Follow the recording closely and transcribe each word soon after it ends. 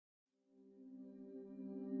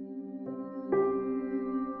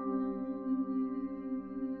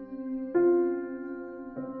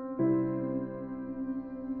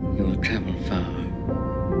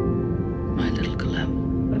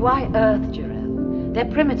Why Earth, Jor-El? They're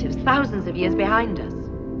primitives, thousands of years behind us.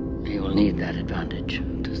 He will need that advantage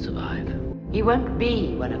to survive. He won't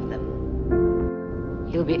be one of them.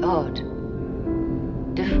 He'll be odd.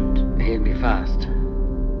 Different. He'll be fast.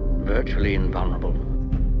 Virtually invulnerable.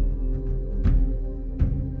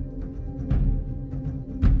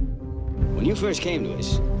 When you first came to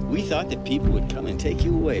us, we thought that people would come and take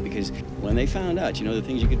you away because when they found out, you know, the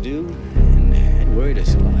things you could do, and it worried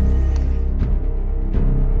us a lot.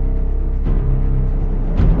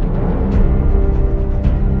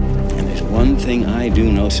 And there's one thing I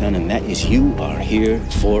do know, son, and that is you are here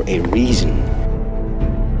for a reason.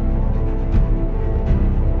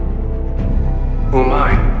 Who am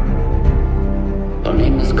I? Your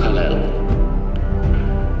name is Kal-El.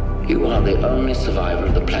 You are the only survivor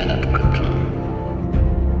of the planet Krypton.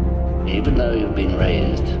 Even though you've been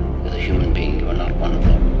raised as a human being, you are not one of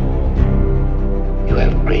them. You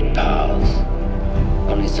have great powers,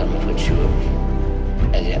 only some of which you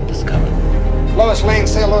have as yet discovered. Lois Lane,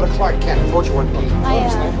 say hello to Clark Kent. Fortune 1 P.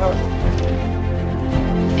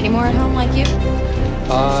 Any more at home like you?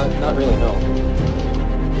 Not really, no.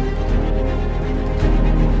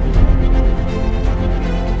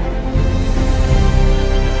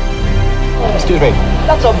 Excuse me.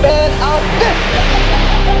 That's a bad outfit!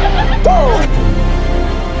 Whoa!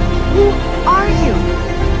 Who are you?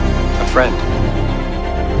 A friend.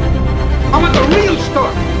 I want the real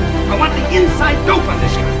story. I want the inside dope on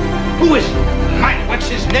this guy. Who is he? Mike, what's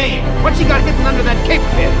his name? What's he got hidden under that cape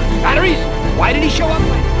of his? Batteries? Why did he show up?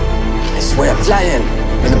 I swear, fly in.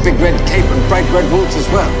 With a big red cape and bright red boots as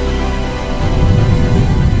well.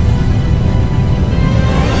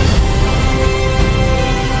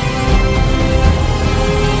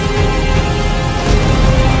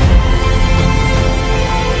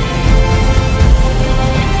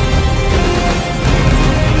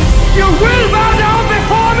 You will bow down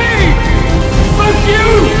before me! First you,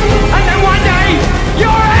 and then one day, your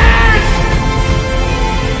ass!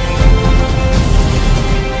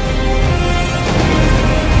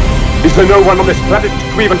 Is there no one on this planet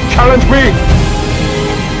to even challenge me?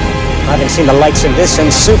 I haven't seen the likes of this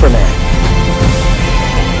since Superman.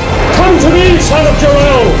 Come to me, son of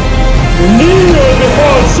Jor-El! Kneel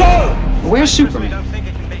before Zod! Where's Superman?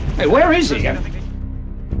 Hey, where is he?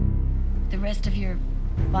 The rest of your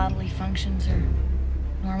bodily functions are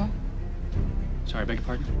normal? Sorry, beg your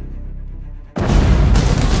pardon?